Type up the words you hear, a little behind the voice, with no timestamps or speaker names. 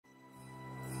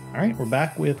Alright, we're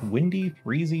back with Windy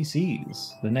Freezy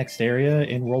Seas, the next area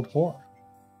in World 4.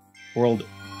 Or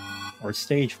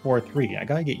Stage 4-3. I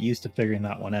gotta get used to figuring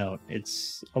that one out.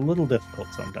 It's a little difficult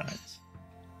sometimes.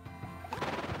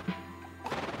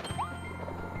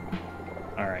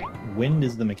 Alright, wind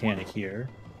is the mechanic here.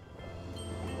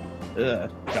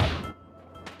 Ugh, got it.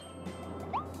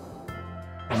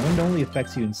 And wind only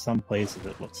affects you in some places,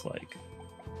 it looks like.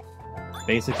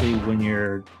 Basically, when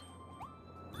you're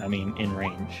in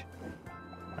range.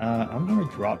 I'm gonna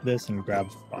drop this and grab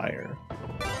fire.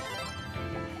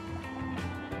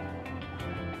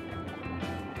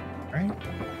 Alright.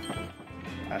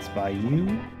 Pass by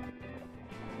you.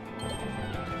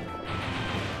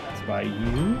 Pass by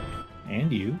you.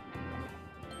 And you.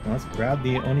 And let's grab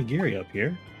the onigiri up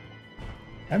here.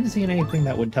 I haven't seen anything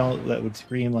that would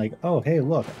scream like, oh hey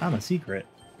look, I'm a secret.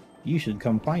 You should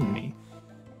come find me.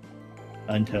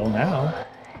 Until now.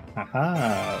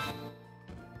 Haha!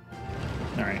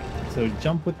 Alright, so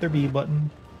jump with their B button.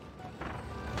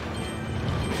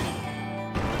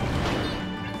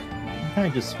 Kind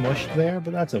of just smushed there,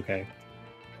 but that's okay.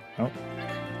 Oh,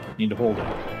 need to hold it.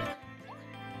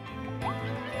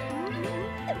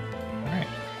 Alright.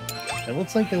 It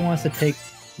looks like they want us to take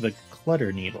the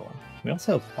clutter needle. We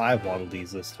also have 5 Waddle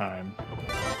Dees this time.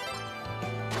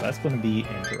 So that's going to be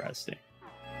interesting.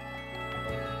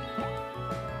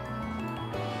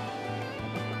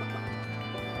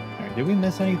 Did we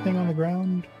miss anything on the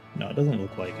ground? No, it doesn't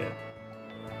look like it.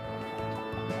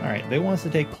 Alright, they want us to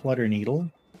take Clutter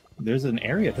Needle. There's an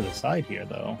area to the side here,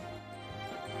 though.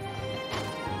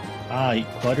 Ah,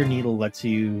 Clutter Needle lets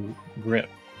you grip.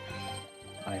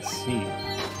 I see.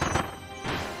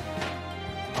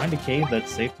 Find a cave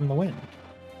that's safe from the wind.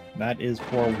 That is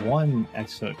for 1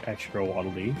 extra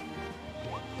Waddle Dee.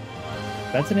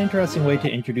 That's an interesting way to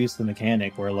introduce the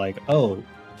mechanic where, like, oh,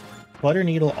 Clutter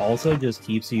Needle also just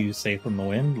keeps you safe from the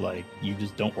wind, like, you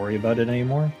just don't worry about it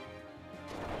anymore.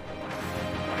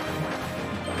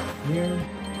 Here.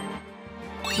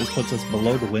 This puts us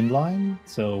below the wind line,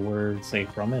 so we're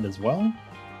safe from it as well.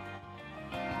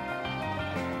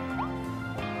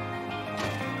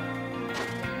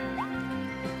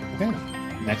 Okay,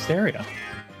 next area.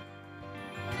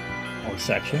 Or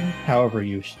section, however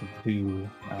you wish to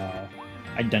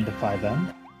identify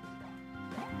them.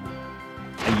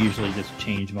 I usually just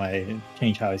change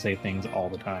how I say things all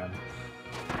the time.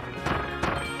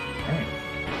 Alright,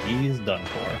 he's done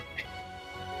for.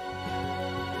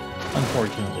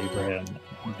 Unfortunately for him,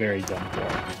 very done for.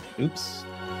 Oops.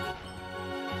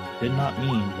 Did not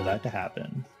mean for that to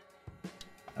happen.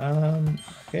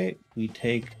 Okay, we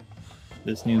take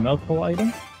this new mouthful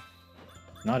item.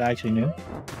 Not actually new.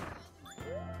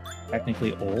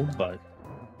 Technically old, but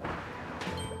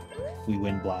we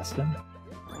wind blast him.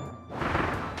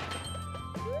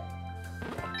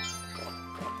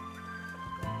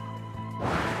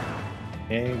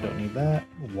 Okay, don't need that.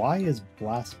 Why is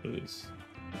Blast Boost?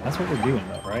 That's what we're doing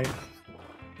though, right?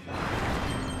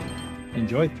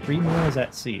 Enjoy 3 meals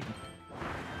at sea.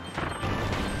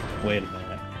 Wait a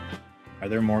minute. Are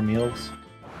there more meals?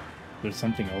 There's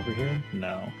something over here?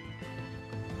 No.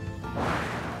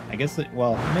 I guess it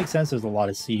makes sense there's a lot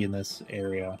of sea in this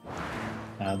area.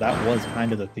 That was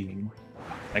kind of the theme.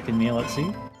 Second meal at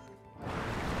sea?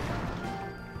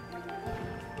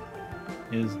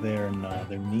 Is there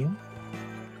another meal?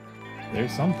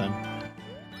 There's something.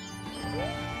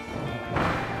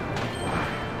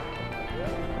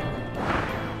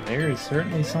 There is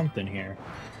certainly something here.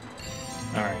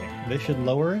 Alright, this should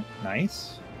lower it.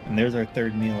 Nice. And there's our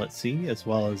 3rd meal at sea, as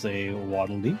well as a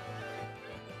Waddle Dee.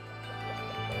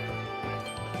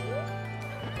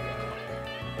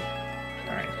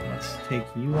 Alright, let's take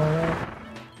you all out.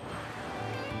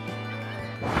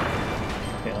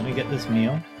 Okay, let me get this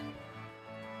meal.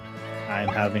 I'm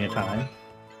having a time.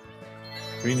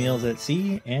 3 meals at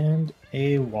sea and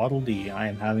a Waddle Dee. I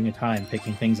am having a time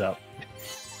picking things up.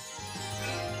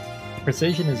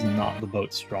 Precision is not the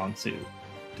boat's strong suit,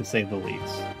 to say the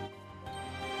least.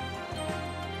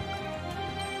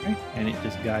 Right, and it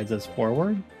just guides us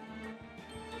forward.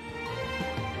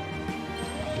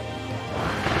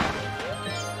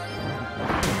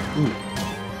 Ooh,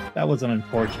 that was an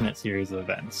unfortunate series of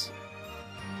events.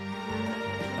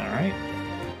 Alright.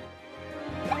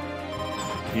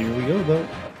 Here we go, though.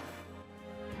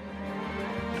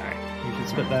 Alright, we can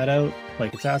spit that out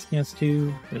like it's asking us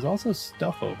to. There's also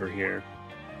stuff over here.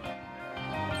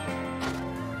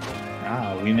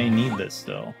 Ah, we may need this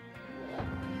still.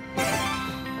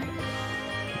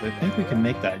 I think we can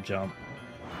make that jump.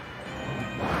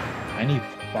 I need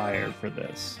fire for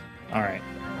this. Alright,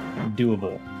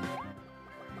 doable.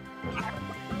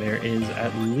 there is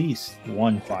at least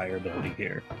one fire ability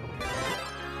here.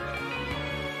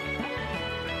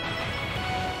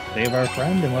 Save our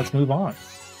friend and let's move on.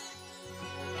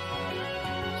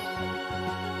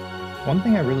 One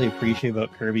thing I really appreciate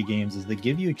about Kirby games is they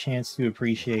give you a chance to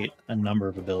appreciate a number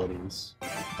of abilities.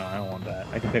 No, I don't want that.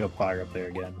 I can pick up fire up there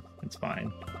again. It's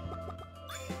fine.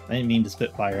 I didn't mean to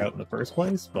spit fire out in the first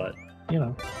place, but, you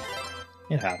know,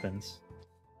 it happens.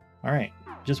 Alright,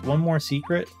 just one more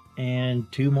secret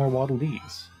and 2 more Waddle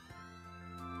Dees.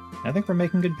 I think we're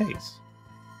making good pace.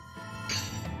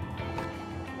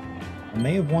 I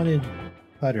may have wanted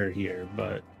Putter here,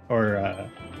 but... or,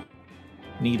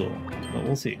 Needle, but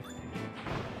we'll see.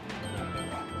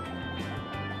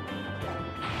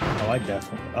 Oh, I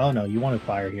definitely... oh no, you wanted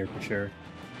fire here for sure.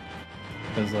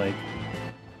 Because, like...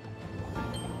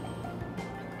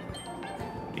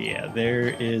 yeah, there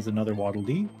is another Waddle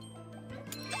Dee.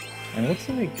 And it looks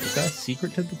like... is that a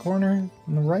secret to the corner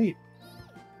on the right?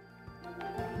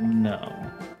 No.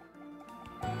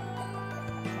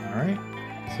 Alright,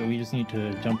 so we just need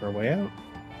to jump our way out.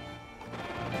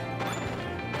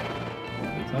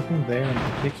 There's nothing there in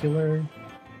particular.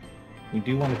 We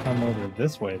do want to come over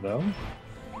this way, though.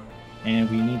 And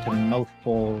we need to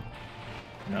mouthful...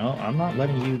 no, I'm not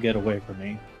letting you get away from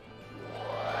me.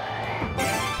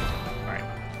 Alright.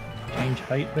 Change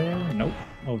height there. Nope.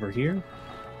 Over here.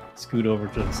 Scoot over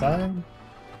to the side.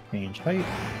 Change height.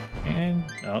 And...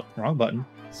 oh, wrong button.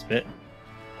 Spit.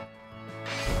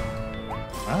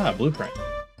 Ah, blueprint.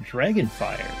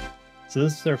 Dragonfire. So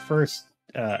this is our first,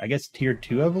 I guess, tier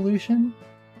 2 evolution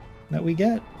that we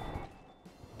get.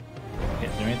 Okay,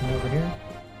 is there anything over here?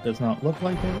 Does not look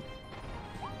like it.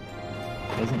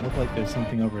 Doesn't look like there's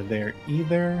something over there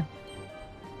either.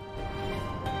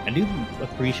 I do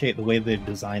appreciate the way they've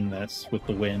designed this with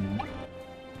the wind.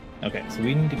 Okay, so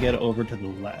we need to get over to the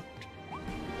left.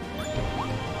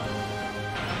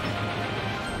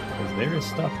 Because there is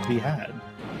stuff to be had.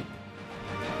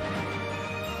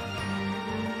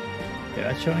 Okay,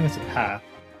 that's showing us a path.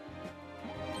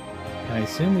 I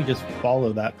assume we just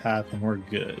follow that path and we're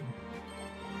good.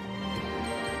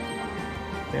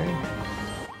 Okay.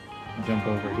 Jump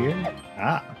over here.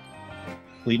 Ah!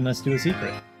 Leading us to a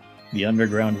secret. The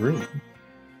underground room.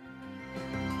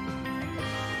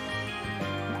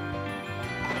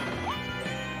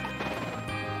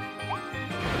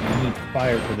 You need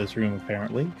fire for this room,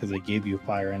 apparently, because they gave you a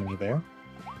fire enemy there.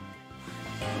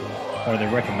 Or they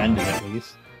recommended, at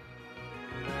least.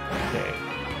 Okay.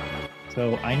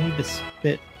 So I need to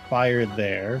spit fire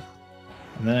there,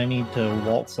 and then I need to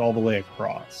waltz all the way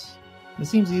across. This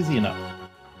seems easy enough.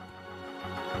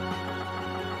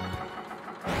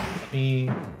 Let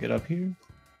me get up here.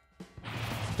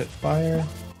 Spit fire.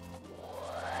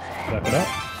 Step it up.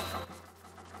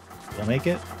 We'll make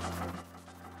it.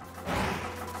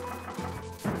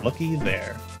 Looky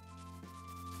there.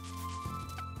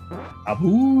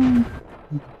 Aboo!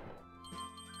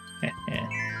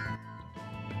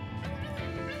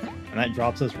 And that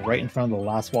drops us right in front of the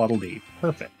last Waddle Dee.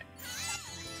 Perfect.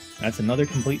 That's another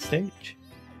complete stage.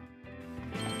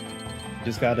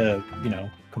 Just gotta, you know,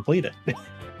 complete it.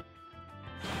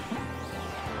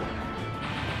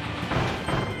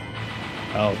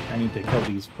 Oh, I need to kill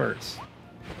these first.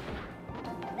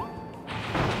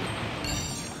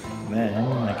 Then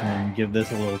I can give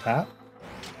this a little tap.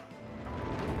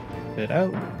 Spit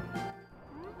out.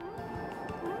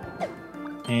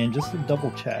 And just to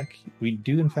double check, we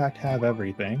do in fact have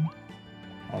everything.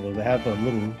 Although they have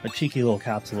a cheeky little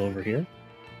capsule over here.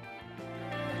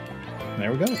 And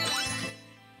there we go.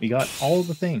 We got all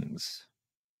the things.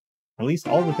 At least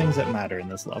all the things that matter in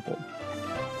this level.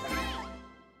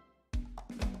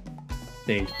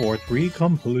 Stage 4-3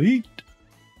 complete!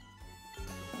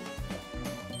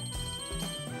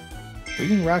 We've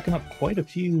been racking up quite a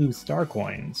few star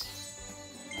coins.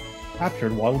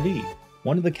 Captured Waddle Dee.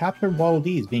 One of the captured Waddle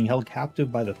Dees being held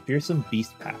captive by the fearsome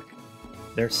Beast Pack.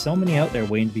 There's so many out there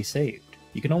waiting to be saved.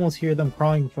 You can almost hear them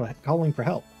calling for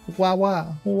help. Wah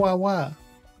wah, wah wah.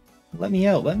 Let me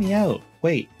out, let me out.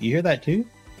 Wait, you hear that too?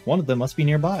 One of them must be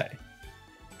nearby.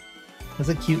 That's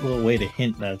a cute little way to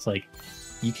hint that it's like,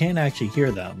 you can't actually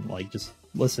hear them, like just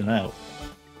listen out.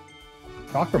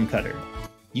 Chakram Cutter.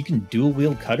 You can dual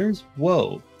wield cutters?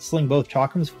 Whoa. Sling both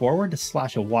chakrams forward to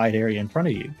slash a wide area in front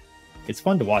of you. It's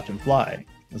fun to watch them fly,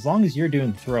 as long as you're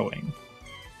doing throwing.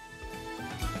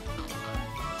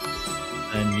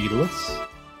 And Needless.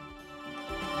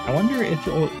 I wonder if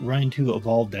you'll run into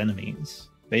evolved enemies.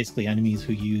 Basically enemies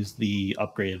who use the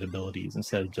upgraded abilities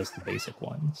instead of just the basic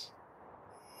ones.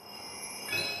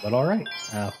 But alright,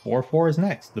 4-4 is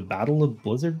next, the Battle of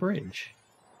Blizzard Bridge.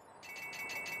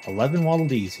 11 Waddle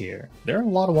Dees here. There are a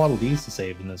lot of Waddle Dees to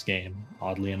save in this game,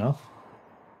 oddly enough.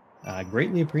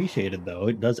 Greatly appreciated, though.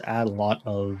 It does add a lot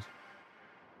of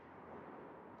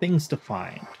things to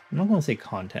find. I'm not going to say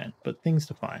content, but things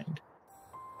to find.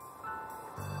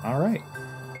 Alright.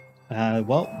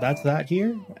 Well, that's that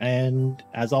here. And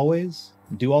as always,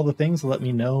 do all the things to let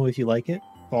me know if you like it.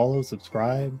 Follow,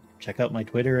 subscribe, check out my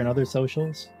Twitter and other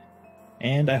socials.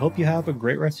 And I hope you have a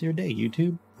great rest of your day,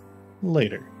 YouTube.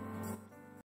 Later.